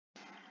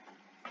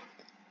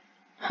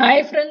Hi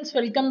friends,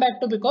 welcome back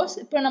to because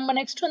இப்போ நம்ம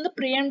next வந்து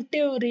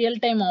preemptive real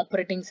time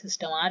operating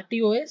system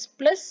RTOS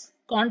plus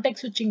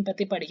context switching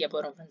பத்தி படிக்க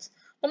போறோம் friends.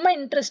 ரொம்ப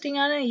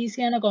இன்ட்ரெஸ்டிங்கான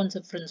ஈஸியான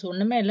கான்செப்ட் ஃப்ரெண்ட்ஸ்.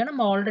 ஒண்ணுமே இல்லை,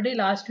 நம்ம ஆல்ரெடி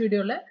லாஸ்ட்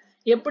வீடியோல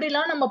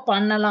எப்படிலாம் நம்ம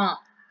பண்ணலாம்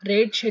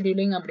ரேட்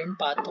ஷெட்யூலிங் அப்படின்னு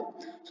பார்த்தோம்.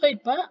 ஸோ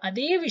இப்போ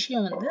அதே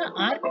விஷயம் வந்து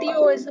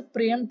RTOS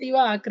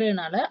ப்ரிஎம்டிவா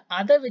ஆக்குறதுனால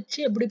அதை வச்சு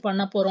எப்படி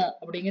பண்ண போறோம்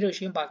அப்படிங்கிற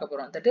விஷயம் பார்க்க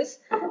போறோம். That is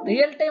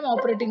real time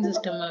operating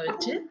system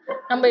வச்சு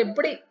நம்ம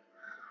எப்படி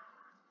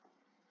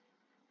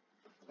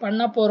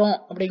பண்ண போறோம்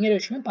அப்படிங்கிற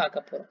விஷயம்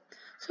பார்க்க போறோம்.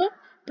 ஸோ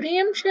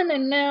ப்ரீஎம்ஷன்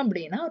என்ன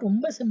அப்படின்னா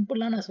ரொம்ப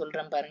சிம்பிளா நான்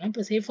சொல்றேன் பாருங்க.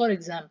 இப்போ சே ஃபார்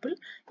எக்ஸாம்பிள்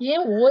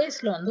ஏன்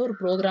ஓஎஸ்ல வந்து ஒரு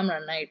ப்ரோக்ராம்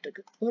ரன் ஆயிட்டு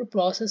இருக்கு, ஒரு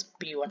ப்ராசஸ்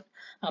P1.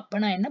 அப்ப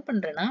நான் என்ன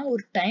பண்றேன்னா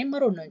ஒரு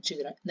டைமர் ஒன்று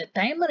வச்சுக்கிறேன். இந்த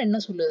டைமர் என்ன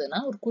சொல்லுதுன்னா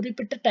ஒரு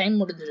குறிப்பிட்ட டைம்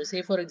முடிஞ்சிடும்.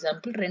 Say for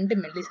example 2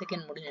 milli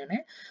second முடிஞ்சோடனே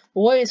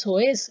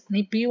ஓஎஸ்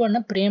நீ P1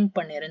 ப்ரீஎம்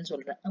பண்ணிடுன்னு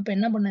சொல்றேன். அப்ப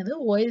என்ன பண்ணுது,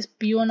 ஓஎஸ்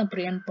P1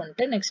 ப்ரீஎம்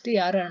பண்ணிட்டு நெக்ஸ்ட்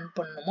யாரை ரன்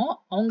பண்ணணுமோ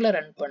அவங்கள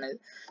ரன் பண்ணுது.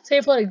 சே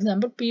ஃபார்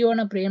எக்ஸாம்பிள்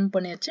P1 ப்ரீஎம்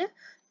பண்ணியாச்சு,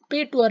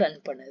 P2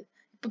 ரன் பண்ணுது.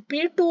 இப்போ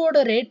P2 ஓட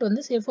ரேட்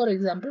வந்து சே ஃபார்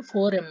எக்ஸாம்பிள்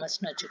 4 ms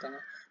வச்சுக்கோங்க.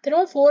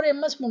 திரும்ப 4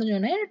 ms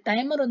முடிஞ்சோடனே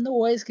டைமர் வந்து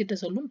ஓஎஸ் கிட்ட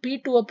சொல்லும்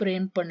P2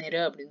 ப்ரீஎம்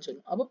பண்ணிரு அப்படின்னு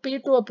சொல்லும். அப்போ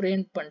P2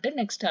 ப்ரீஎம் பண்ணிட்டு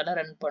நெக்ஸ்ட் அதை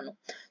ரன் பண்ணும்.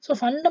 ஸோ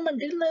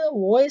ஃபண்டமெண்டல்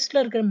ஓஎஸ்ல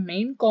இருக்கிற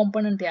மெயின்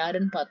காம்பனன்ட்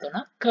யாருன்னு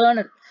பார்த்தோம்னா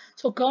கர்னல்.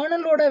 ஸோ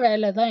கர்னலோட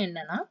வேலை தான்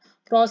என்னன்னா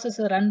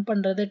ப்ராசஸை ரன்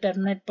பண்றது,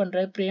 டெர்மினேட்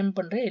பண்றது, ப்ரீஎம்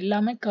பண்றது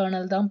எல்லாமே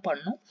கர்னல் தான்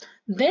பண்ணும்.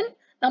 தென்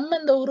நம்ம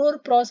இந்த ஒரு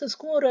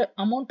ப்ராசஸ்க்கும் ஒரு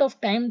அமௌண்ட் ஆஃப்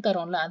டைம்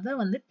தரோம்ல, அதை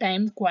வந்து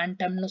டைம்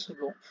குவாண்டம்னு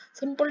சொல்லுவோம்.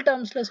 சிம்பிள்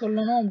டேர்ம்ஸ்ல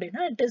சொல்லணும்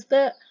அப்படின்னா it is the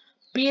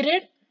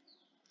period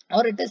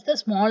R it is the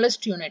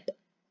smallest unit.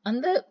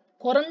 அந்த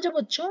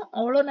குறைஞ்சபட்சம்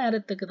அவ்வளோ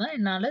நேரத்துக்கு தான்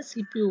என்னால்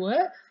சிபியூவை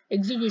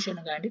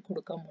எக்ஸிகியூஷனுக்காண்டி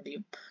கொடுக்க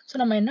முடியும்.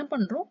 ஸோ நம்ம என்ன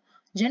பண்ணுறோம்,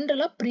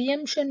 ஜென்ரலா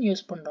ப்ரீஎம்ஷன்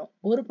யூஸ் பண்றோம்.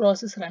 ஒரு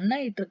ப்ராசஸ் ரன்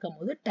ஆகிட்டு இருக்கும்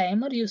போது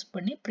டைமர் யூஸ்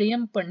பண்ணி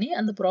ப்ரீஎம் பண்ணி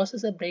அந்த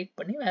ப்ராசஸை பிரேக்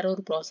பண்ணி வேற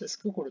ஒரு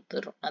ப்ராசஸ்க்கு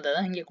கொடுத்துடுறோம். அதை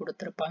தான் இங்கே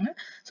கொடுத்துருப்பாங்க.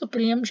 So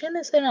pre-emption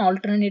is an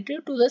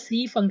alternative to the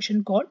C function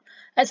called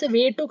as a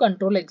way to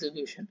control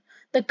execution.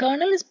 The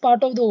kernel is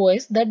part of the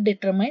OS that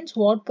determines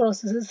what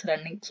process is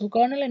running. So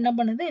kernel என்ன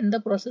பண்ணுது, எந்த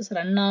process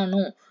run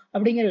ஆகணும்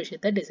அப்படிங்கிற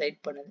விஷயத்த decide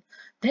பண்ணுது.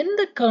 Then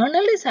the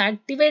kernel is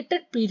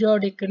activated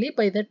periodically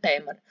by the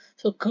timer.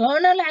 So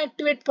kernel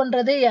activate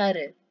பண்றதே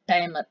யாரு,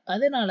 timer.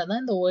 அதனால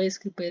தான் இந்த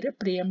ஓஎஸ்க்கு பேரு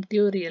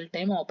preemptive real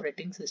time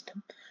operating system.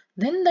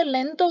 Then the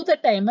length of the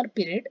timer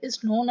period is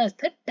known as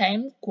the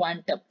time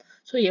quantum.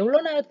 So எவ்வளோ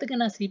நேரத்துக்கு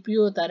நான்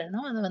CPU தரேனோ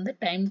அதை வந்து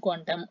டைம்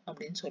குவாண்டம்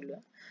அப்படின்னு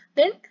சொல்லுவேன்.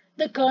 Then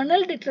the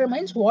kernel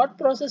determines what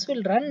process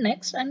will run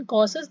next and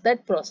causes that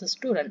process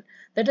to run.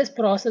 That is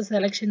process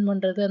selection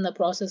பண்றது, அந்த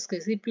ப்ராசஸ்க்கு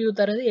CPU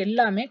தரது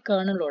எல்லாமே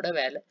கர்னலோட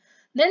வேலை.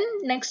 Then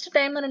next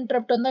timer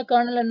interrupt வந்தா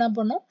கர்னல் என்ன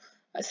பண்ணும்,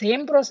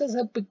 சேம்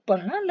ப்ராசஸை பிக்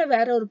பண்ணலாம், இல்லை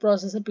வேற ஒரு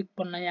ப்ராசஸை பிக்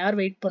பண்ணலாம். யார்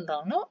வெயிட்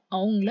பண்ணுறாங்களோ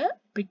அவங்கள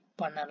பிக்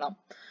பண்ணலாம்.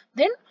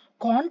 தென்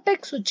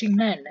கான்டெக்ட்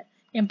ஸ்விட்சிங்னா என்ன,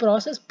 என்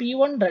ப்ராசஸ்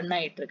P1 ரன்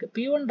ஆகிட்டு இருக்கு.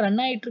 P1 ரன்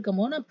ஆகிட்டு இருக்கும்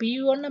போது நான்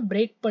P1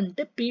 பிரேக்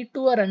பண்ணிட்டு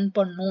P2 ரன்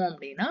பண்ணோம்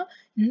அப்படின்னா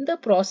இந்த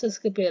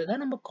ப்ராசஸ்க்கு பேர்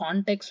தான் நம்ம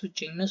கான்டெக்ட்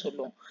ஸ்விட்சிங்னு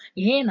சொல்லுவோம்.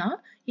 ஏன்னா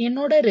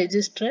என்னோட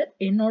ரெஜிஸ்டர்,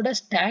 என்னோட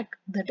ஸ்டாக்,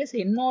 தட் இஸ்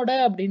என்னோட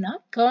அப்படின்னா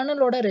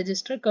கர்னலோட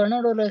ரெஜிஸ்டர்,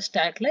 கர்னலோட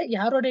ஸ்டாக்ல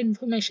யாரோட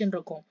இன்ஃபர்மேஷன்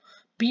இருக்கும்,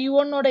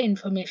 P1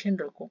 இன்ஃபர்மேஷன்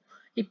இருக்கும்.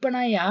 இப்போ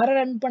நான் யாரை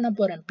ரன் பண்ண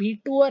போறேன்,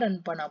 P2 ரன்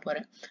பண்ண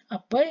போறேன்.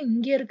 அப்போ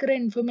இங்க இருக்கிற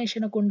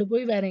இன்ஃபர்மேஷனை கொண்டு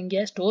போய் வேற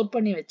எங்கேயா ஸ்டோர்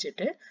பண்ணி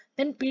வச்சுட்டு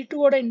தென்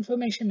P2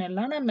 இன்ஃபர்மேஷன்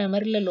எல்லாம் நான்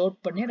மெமரியில லோட்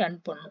பண்ணி ரன்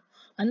பண்ணும்.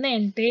 அந்த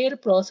என்டையர்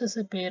ப்ராசஸ்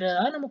பேரை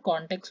தான் நம்ம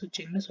கான்டெக்ட்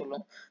ஸ்விட்சிங்னு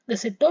சொல்லுவோம். The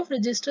set of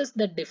registers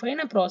that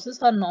define a process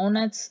are known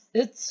as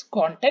its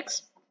context,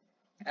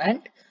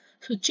 and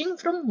switching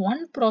from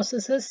one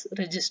process's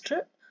register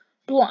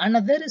to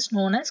another is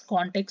known as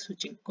context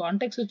switching.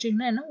 Context switching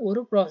na enna,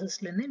 oru process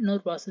la irundhu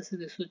innoru process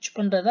ku switch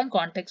pandradha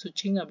context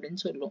switching appdin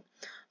solluvom.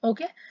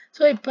 Okay,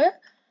 so ipo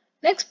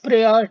next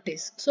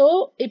priorities. So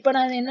ipo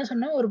na enna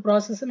sonna oru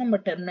process நம்ம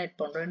terminate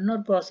பண்றோம்,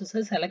 இன்னொரு process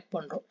select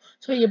பண்றோம்.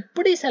 so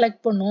எப்படி select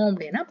பண்ணுவோம்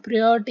அப்படின்னா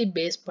priority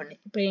base பண்ணி.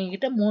 இப்போ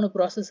என்கிட்ட 3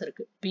 process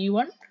இருக்கு,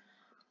 P1,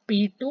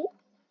 P2,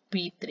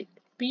 P3.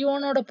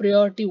 P1 ஓட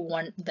priority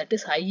 1, that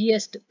is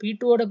highest.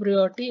 P2 ஓட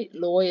priority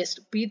lowest.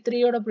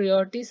 P3 ஓட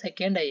priority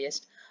second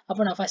highest.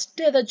 அப்போ நான்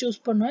ஃபர்ஸ்ட் எதை சூஸ்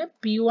பண்ணுவேன்,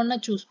 P1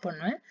 சூஸ்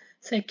பண்ணுவேன்.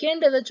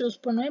 செகண்ட் எதை சூஸ்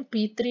பண்ணுவேன்,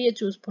 P3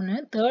 சூஸ்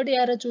பண்ணுவேன். தேர்ட்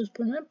யாரை சூஸ்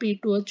பண்ணுவேன்,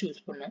 P2 சூஸ்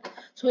பண்ணுவேன்.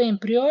 ஸோ என்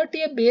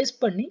ப்ரியாரிட்டியை பேஸ்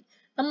பண்ணி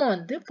நம்ம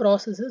வந்து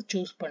ப்ராசஸஸ்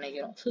சூஸ்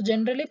பண்ணிக்கிறோம். ஸோ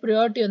ஜென்ரலி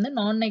ப்ரியாரிட்டி வந்து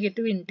நான்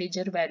நெகட்டிவ்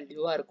இன்டீஜர்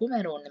வேல்யூவாக இருக்கும்,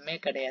 வேறு ஒன்றுமே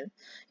கிடையாது.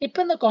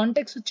 இப்போ இந்த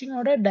கான்டெக்ட்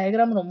ஸ்விட்சிங்கோட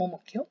டயக்ராம் ரொம்ப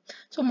முக்கியம்.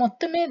 ஸோ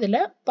மொத்தமே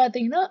இதில்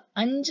பார்த்தீங்கன்னா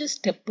 5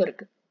 ஸ்டெப்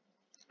இருக்கு.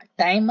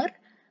 Timer,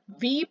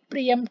 V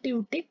preemptive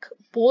tick,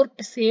 port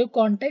save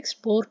context,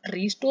 port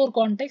restore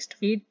context,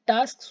 wait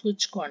task,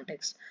 switch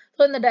context. So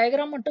இந்த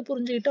டயக்ராம் மட்டும்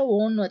புரிஞ்சுக்கிட்டா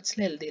ஓன்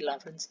வேர்ட்ஸ்ல எழுதிடலாம்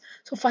ஃப்ரெண்ட்ஸ்.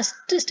 ஸோ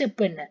ஃபர்ஸ்ட்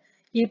ஸ்டெப் என்ன,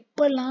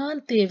 எப்பெல்லாம்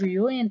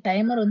தேவையோ என்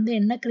டைமர் வந்து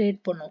என்ன கிரியேட்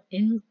பண்ணும்,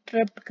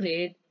 இன்டரப்ட்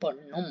கிரியேட்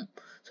பண்ணும்.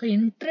 ஸோ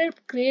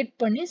இன்டரப்ட் கிரியேட்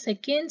பண்ணி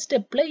செகண்ட்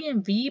ஸ்டெப்ல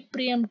என் V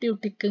preemptive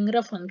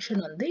tickங்கிற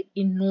ஃபங்க்ஷன் வந்து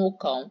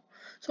இன்வோக் ஆகும்.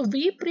 ஸோ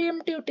V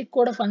preemptive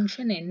tickோட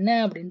ஃபங்க்ஷன் என்ன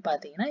அப்படின்னு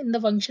பார்த்தீங்கன்னா இந்த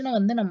ஃபங்க்ஷனை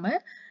வந்து நம்ம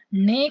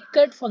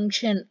நேக்கட்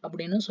ஃபங்க்ஷன்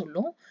அப்படின்னு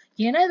சொல்லும்.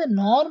 ஏன்னா இது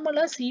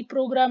நார்மலா சி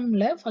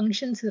ப்ரோக்ராம்ல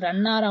ஃபங்க்ஷன்ஸ்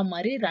ரன் ஆகிற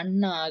மாதிரி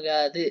ரன்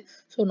ஆகாது.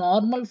 ஸோ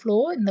நார்மல் ஃப்ளோ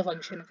இந்த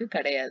ஃபங்க்ஷனுக்கு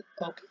கிடையாது.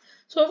 ஓகே,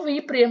 ஸோ வி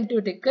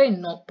ப்ரீஎம்ப்டிவ் டிக்கை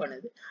இன்வோக்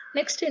பண்ணுது.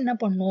 நெக்ஸ்ட் என்ன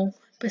பண்ணும்?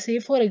 இப்போ சே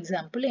ஃபார்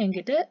எக்ஸாம்பிள்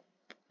என்கிட்ட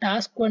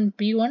டாஸ்க் 1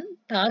 P1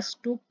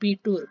 டாஸ்க் 2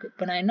 P2 இருக்கு.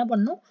 இப்போ நான் என்ன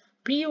பண்ணும்?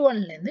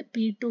 P1லேருந்து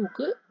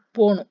P2க்கு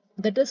போகணும்,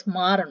 தட் இஸ்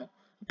மாறணும்.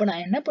 இப்போ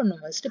நான் என்ன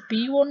பண்ணுவேன்? ஃபர்ஸ்ட்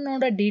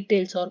P1ஓட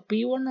டீடைல்ஸ் ஆர்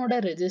P1ஓட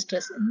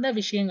ரெஜிஸ்டர்ஸ் இந்த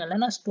விஷயங்களை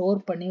நான் ஸ்டோர்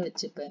பண்ணி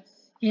வச்சுப்பேன்.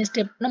 என்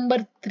ஸ்டெப்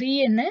நம்பர் 3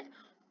 என்ன?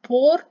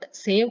 Board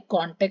save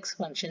context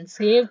function.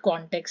 Save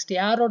context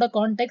யாரோட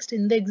கான்டெக்ஸ்ட்?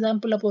 இந்த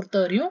எக்ஸாம்பிளை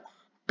பொறுத்தவரையும்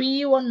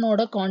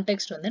P1ஓட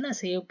கான்டெக்ஸ்ட் வந்து நான்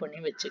சேவ் பண்ணி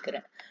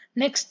வச்சுக்கிறேன்.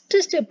 நெக்ஸ்ட்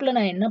ஸ்டெப்ல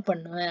நான் என்ன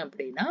பண்ணுவேன்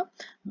அப்படின்னா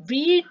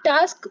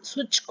vtask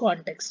switch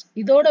context.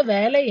 இதோட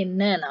வேலை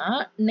என்னன்னா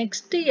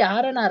நெக்ஸ்ட்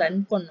யாரை நான்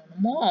ரன்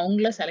பண்ணணுமோ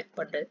அவங்கள செலக்ட்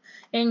பண்றது.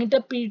 என்கிட்ட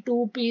P2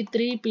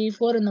 P3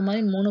 P4 இந்த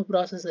மாதிரி 3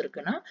 ப்ராசஸ்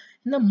இருக்குன்னா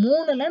இந்த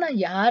 3ல நான்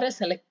யாரை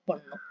செலக்ட்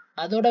பண்ணணும்,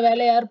 அதோட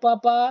வேலை யார்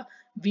பாப்பா?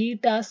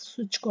 vtask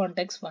switch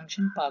context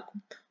function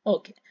பார்க்கும்.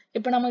 ஓகே,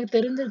 இப்போ நமக்கு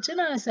தெரிஞ்சிருச்சு.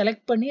 நான்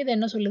செலக்ட் பண்ணி இது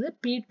என்ன சொல்லுது?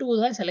 P2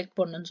 தான் செலக்ட்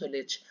பண்ணணும்னு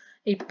சொல்லிடுச்சு.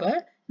 இப்போ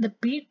இந்த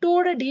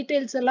P2ஓட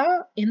டீடைல்ஸ் எல்லாம்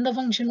எந்த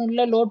ஃபங்க்ஷன்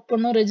உள்ள லோட்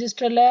பண்ணும்?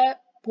 ரெஜிஸ்டர்ல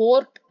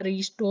board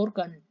restore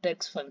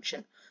context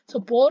function. So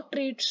board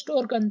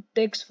restore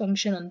context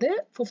function வந்து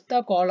 5th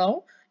கால்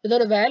ஆகும்.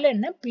 இதோட வேலை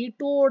என்ன?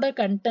 P2ஓட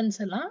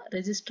கண்டென்ட்ஸ் எல்லாம்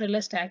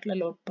ரெஜிஸ்டர்ல ஸ்டாக்ல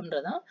லோட்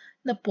பண்றதா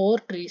இந்த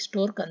போர்ட்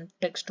ரீஸ்டோர்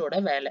கான்டெக்ஸ்டோட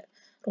வேலை.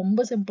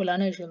 ரொம்ப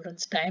சிம்பிளான விஷயம்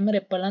ஃப்ரெண்ட்ஸ். டைமர்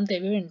எப்பெல்லாம்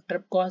தேவையோ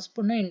இன்டரப்ட் காஸ்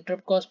பண்ணும்.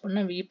 இன்டரப்ட் காஸ்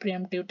பண்ணால் we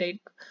ப்ரீஎம்ப்டிவ்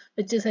take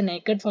which is a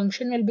naked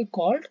function will be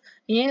called.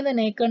 ஏன் இதை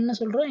நேக்கட்னு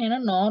சொல்கிறோம்? ஏன்னா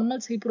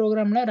நார்மல் சி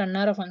ப்ரோக்ராமில் ரன்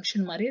ஆகிற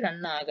ஃபங்க்ஷன் மாதிரி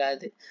ரன்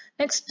ஆகாது.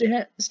 நெக்ஸ்ட்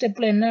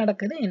ஸ்டெப்பில் என்ன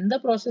நடக்குது? எந்த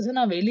ப்ராசஸை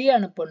நான் வெளியே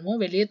அனுப்பணுமோ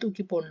வெளியே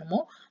தூக்கி போடணுமோ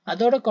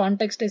அதோட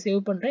கான்டெக்ஸ்ட்டை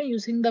சேவ் பண்ணுறேன்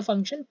using the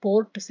function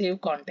board save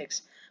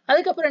context.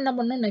 அதுக்கப்புறம் என்ன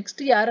பண்ணணும்?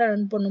 நெக்ஸ்ட் யாரை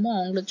ரன் பண்ணுமோ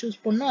அவங்கள சூஸ்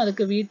பண்ணணும்.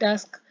 அதுக்கு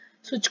vtask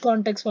switch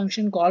context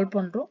ஃபங்க்ஷன் கால்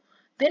பண்ணுறோம்.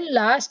 தென்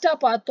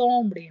லாஸ்ட்டாக பார்த்தோம்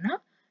அப்படின்னா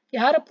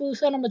யாரை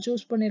புதுசாக நம்ம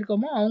சூஸ்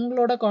பண்ணியிருக்கோமோ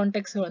அவங்களோட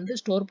கான்டெக்ட்ஸை வந்து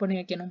ஸ்டோர் பண்ணி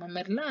வைக்கணும்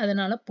மெமரியில்.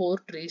 அதனால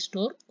போர்ட்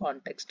ரீஸ்டோர்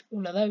கான்டெக்ஸ்ட்.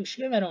 இவ்வளோதான்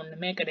விஷயம், வேற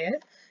ஒன்றுமே கிடையாது.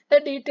 இதை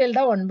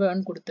டீட்டெயில்டாக 1 by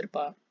 1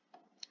 கொடுத்துருப்பாங்க.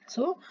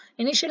 ஸோ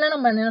இனிஷியலாக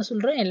நம்ம என்ன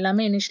சொல்கிறோம்?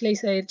 எல்லாமே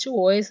இனிஷியலைஸ் ஆயிடுச்சு,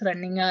 ஓஎஸ்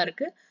ரன்னிங்காக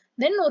இருக்குது.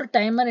 தென் ஒரு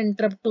டைமர்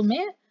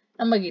இன்டரப்ட்டுமே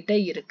நம்ம கிட்ட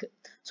இருக்கு.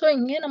 ஸோ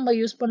இங்கே நம்ம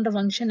யூஸ் பண்ணுற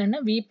ஃபங்க்ஷன் என்ன?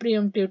 வி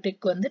ப்ரீஎம்ப்டிவ்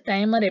டிக் வந்து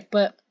டைமர்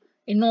எப்போ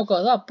இன்னோக்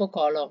ஆகுதோ அப்போ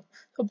கால் ஆகும்.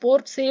 ஸோ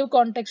போர்ட் சேவ்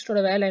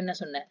கான்டெக்ஸ்டோட வேலை என்ன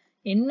சொன்னேன்?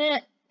 என்ன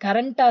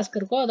கரண்ட் டாஸ்க்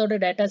இருக்கோ அதோட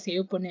டேட்டா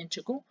சேவ் பண்ணி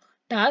வச்சுக்கும்.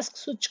 டாஸ்க்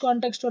சுவிட்ச்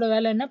கான்டெக்ஸ்டோட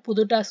வேலை என்ன?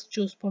 புது டாஸ்க்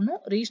சூஸ் பண்ணும்.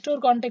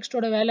 ரீஸ்டோர்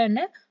கான்டெக்ஸ்டோட வேலை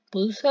என்ன?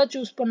 புதுசாக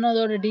சூஸ்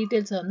பண்ணதோட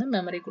டீட்டெயில்ஸை வந்து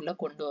மெமரிக்குள்ளே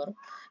கொண்டு வரும்.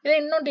 இதை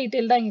இன்னும்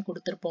டீட்டெயில்டாக இங்கே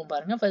கொடுத்துருப்போம்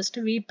பாருங்க. First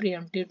we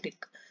ப்ரீஎம்ப்டிவ்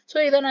tick. ஸோ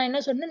இதை நான்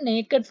என்ன சொன்னேன்?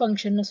 நேக்கட்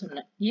ஃபங்க்ஷன்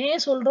சொன்னேன்.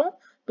 ஏன் சொல்கிறோம்?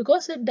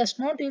 Because it does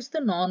not use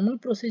the normal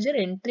procedure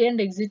entry and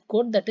exit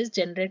code that is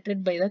generated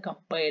by the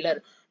compiler.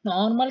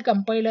 Normal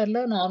கம்பைலர்ல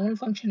normal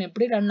function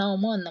எப்படி ரன்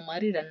ஆகுமோ அந்த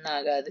மாதிரி ரன்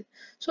ஆகாது.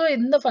 ஸோ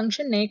இந்த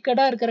ஃபங்க்ஷன்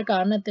நேக்கடா இருக்கிற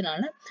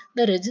காரணத்தினால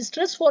the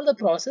registers for the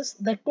process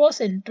that was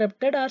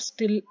interrupted are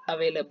still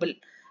available.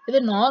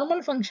 இது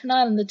normal ஃபங்க்ஷனா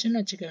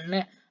இருந்துச்சுன்னு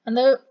வச்சுக்கோங்களேன்,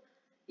 அந்த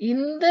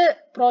இந்த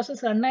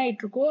ப்ராசஸ் ரன்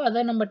ஆகிட்டு இருக்கோ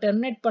அதை நம்ம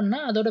டெர்மினேட்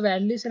பண்ணால் அதோட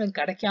வேல்யூஸ் எனக்கு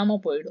கிடைக்காம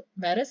போயிடும்.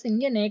 வேற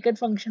இங்கே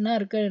நேக்கட் ஃபங்க்ஷனாக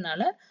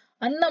இருக்கிறதுனால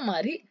அந்த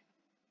மாதிரி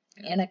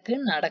எனக்கு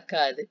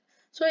நடக்காது.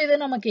 ஸோ இது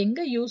நமக்கு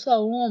எங்கே யூஸ்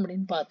ஆகும்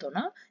அப்படின்னு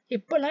பார்த்தோம்னா,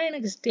 எப்போல்லாம்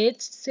எனக்கு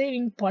ஸ்டேட்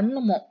சேவிங்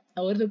பண்ணுமோ,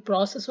 ஒரு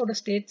ப்ராசஸோட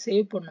ஸ்டேட்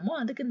சேவ் பண்ணுமோ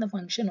அதுக்கு இந்த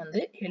ஃபங்க்ஷன்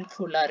வந்து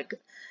ஹெல்ப்ஃபுல்லாக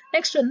இருக்குது.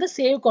 நெக்ஸ்ட் வந்து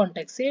சேவ்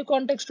கான்டெக்ட். சேவ்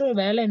கான்டெக்ஸ்டோட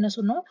வேலை என்ன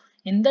சொன்னோம்?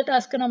 எந்த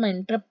டாஸ்க்கை நம்ம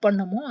இன்டரப்ட்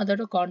பண்ணமோ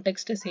அதோட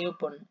கான்டெக்ஸ்ட்டை சேவ்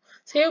பண்ணணும்.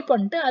 சேவ்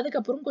பண்ணிட்டு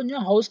அதுக்கப்புறம்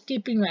கொஞ்சம் ஹவுஸ்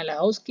கீப்பிங் வேலை.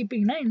 ஹவுஸ்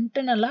கீப்பிங்னா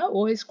இன்டர்னலாக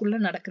ஓஎஸ்குள்ளே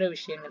நடக்கிற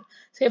விஷயங்கள்.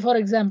 Say for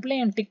example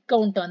N tick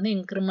கவுண்ட்டை வந்து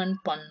இன்க்ரிமெண்ட்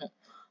பண்ணும்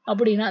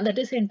அப்படின்னா, தட்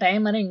இஸ் என்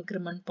டைமரை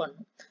இன்க்ரிமெண்ட்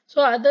பண்ணும். ஸோ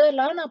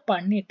அதெல்லாம் நான்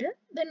பண்ணிட்டு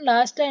தென்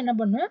லாஸ்ட்டாக என்ன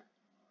பண்ணுவேன்?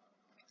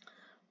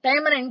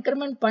 டைமரை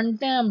இன்க்ரிமெண்ட்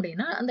பண்ணிட்டேன்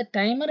அப்படின்னா அந்த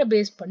டைமரை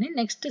பேஸ் பண்ணி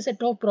நெக்ஸ்ட்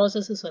செட் ஆஃப்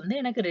ப்ராசஸஸ் வந்து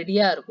எனக்கு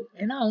ரெடியாக இருக்கும்.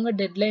 ஏன்னா அவங்க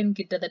டெட்லைன்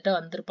கிட்டத்தட்ட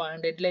வந்திருப்பாங்க,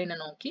 டெட்லைனை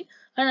நோக்கி.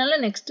 அதனால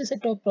நெக்ஸ்ட்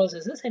செட் ஆஃப்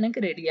ப்ராசஸஸ்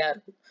எனக்கு ரெடியாக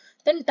இருக்கும்.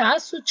 தென்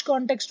டாஸ்க் சுவிட்ச்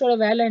கான்டெக்ஸ்டோட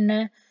வேலை என்ன?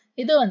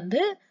 இது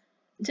வந்து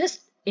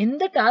ஜஸ்ட்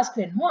எந்த டாஸ்க்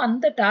வேணுமோ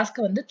அந்த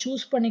டாஸ்க்கை வந்து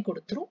சூஸ் பண்ணி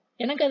கொடுத்துரும்.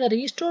 எனக்கு அதை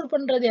ரீஸ்டோர்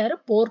பண்ணுறது யாரு?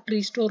 போர்ட்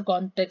ரீஸ்டோர்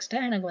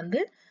கான்டெக்ஸ்டாக எனக்கு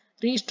வந்து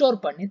ரீஸ்டோர்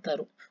பண்ணி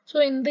தரும். ஸோ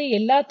இந்த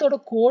எல்லாத்தோட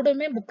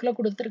கோடுமே புக்கில்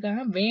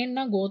கொடுத்துருக்காங்க.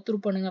 வேணா கோத்ரூ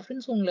பண்ணுங்க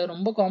ஃப்ரெண்ட்ஸ். உங்களை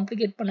ரொம்ப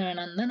காம்ப்ளிகேட் பண்ண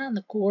வேணாம் தான் நான்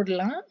அந்த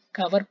கோடெலாம்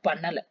கவர்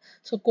பண்ணலை.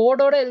 ஸோ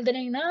கோடோட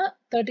எழுதுனீங்கன்னா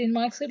 13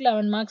 மார்க்ஸ்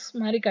 11 மார்க்ஸ்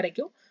மாதிரி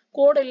கிடைக்கும்.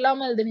 கோடு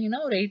இல்லாமல்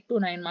எழுதுனீங்கன்னா ஒரு 8 to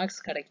 9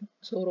 மார்க்ஸ் கிடைக்கும்.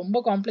 ஸோ ரொம்ப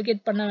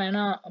காம்ப்ளிகேட் பண்ண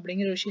வேணாம்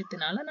அப்படிங்கிற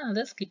விஷயத்தினால நான்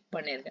அதை ஸ்கிப்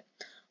பண்ணியிருக்கேன்.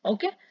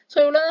 ஓகே, ஸோ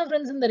இவ்வளோதான்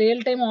ஃப்ரெண்ட்ஸ். இந்த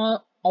real time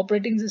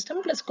operating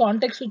system plus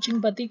contact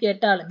ஸ்விட்சிங் பற்றி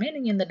கேட்டாலுமே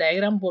நீங்கள் இந்த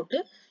டயக்ராம் போட்டு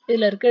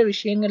இதில் இருக்கிற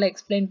விஷயங்களை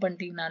explain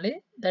பண்ணிட்டீங்கனாலே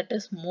that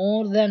is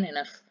more than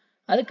enough.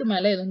 அதுக்கு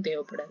மேலே எதுவும்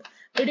தேவைப்படாது.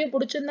 வீடியோ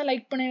பிடிச்சிருந்தா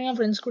லைக் பண்ணிடுங்க,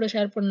 ஃப்ரெண்ட்ஸ் கூட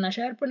ஷேர்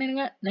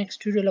பண்ணுங்க.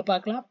 நெக்ஸ்ட் வீடியோவில்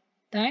பார்க்கலாம்.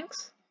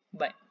 Thanks,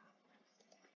 by.